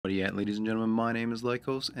What at, ladies and gentlemen, my name is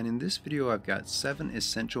Lycos, and in this video I've got 7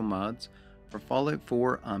 essential mods for Fallout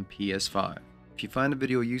 4 on PS5. If you find the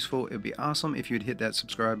video useful, it'd be awesome if you'd hit that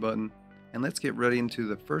subscribe button, and let's get right into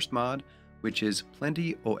the first mod, which is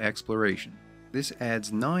Plenty o' Exploration. This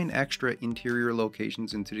adds 9 extra interior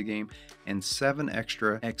locations into the game and 7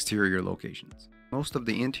 extra exterior locations. Most of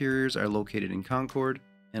the interiors are located in Concord,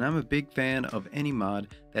 and I'm a big fan of any mod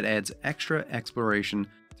that adds extra exploration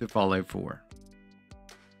to Fallout 4.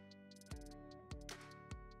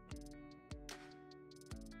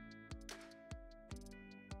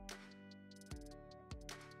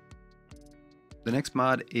 The next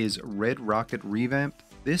mod is Rocket Revamped.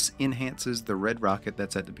 This enhances the red rocket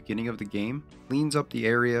that's at the beginning of the game, cleans up the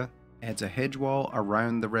area, adds a hedge wall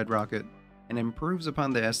around the red rocket, and improves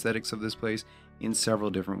upon the aesthetics of this place in several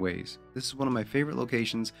different ways. This is one of my favorite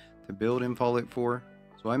locations to build in Fallout 4,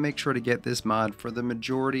 so I make sure to get this mod for the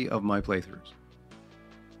majority of my playthroughs.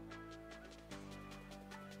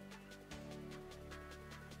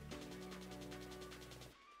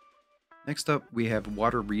 Next up, we have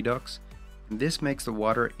Water Redux. This makes the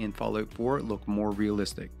water in Fallout 4 look more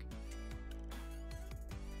realistic.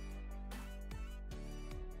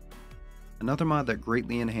 Another mod that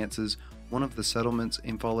greatly enhances one of the settlements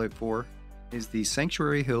in Fallout 4 is the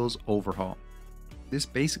Sanctuary Hills Overhaul. This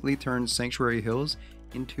basically turns Sanctuary Hills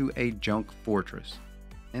into a junk fortress,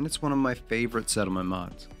 and it's one of my favorite settlement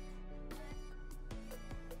mods.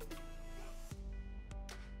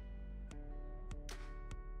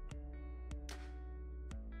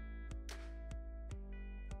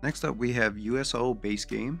 Next up, we have USO Base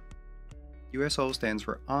Game. USO stands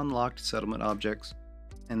for Unlocked Settlement Objects,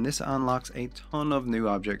 and this unlocks a ton of new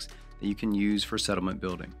objects that you can use for settlement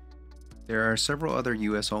building. There are several other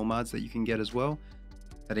USO mods that you can get as well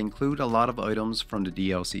that include a lot of items from the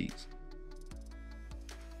DLCs.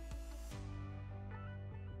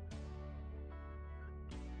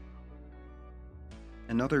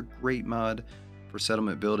 Another great mod for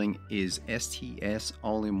settlement building is STS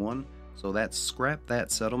All In One. So that's Scrap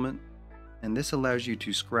That Settlement, and this allows you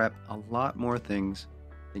to scrap a lot more things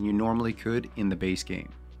than you normally could in the base game.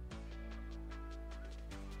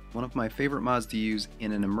 One of my favorite mods to use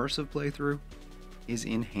in an immersive playthrough is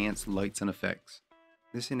Enhanced Lights and Effects.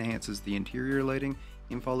 This enhances the interior lighting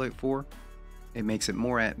in Fallout 4, it makes it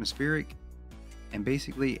more atmospheric, and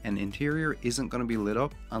basically an interior isn't going to be lit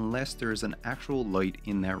up unless there is an actual light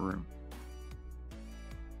in that room.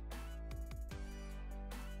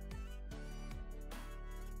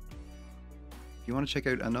 If you want to check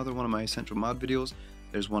out another one of my essential mod videos,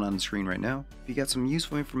 there's one on the screen right now. If you got some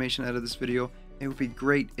useful information out of this video, it would be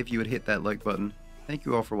great if you would hit that like button. Thank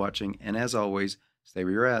you all for watching, and as always, stay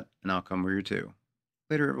where you're at, and I'll come where you're to.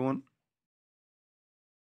 Later, everyone.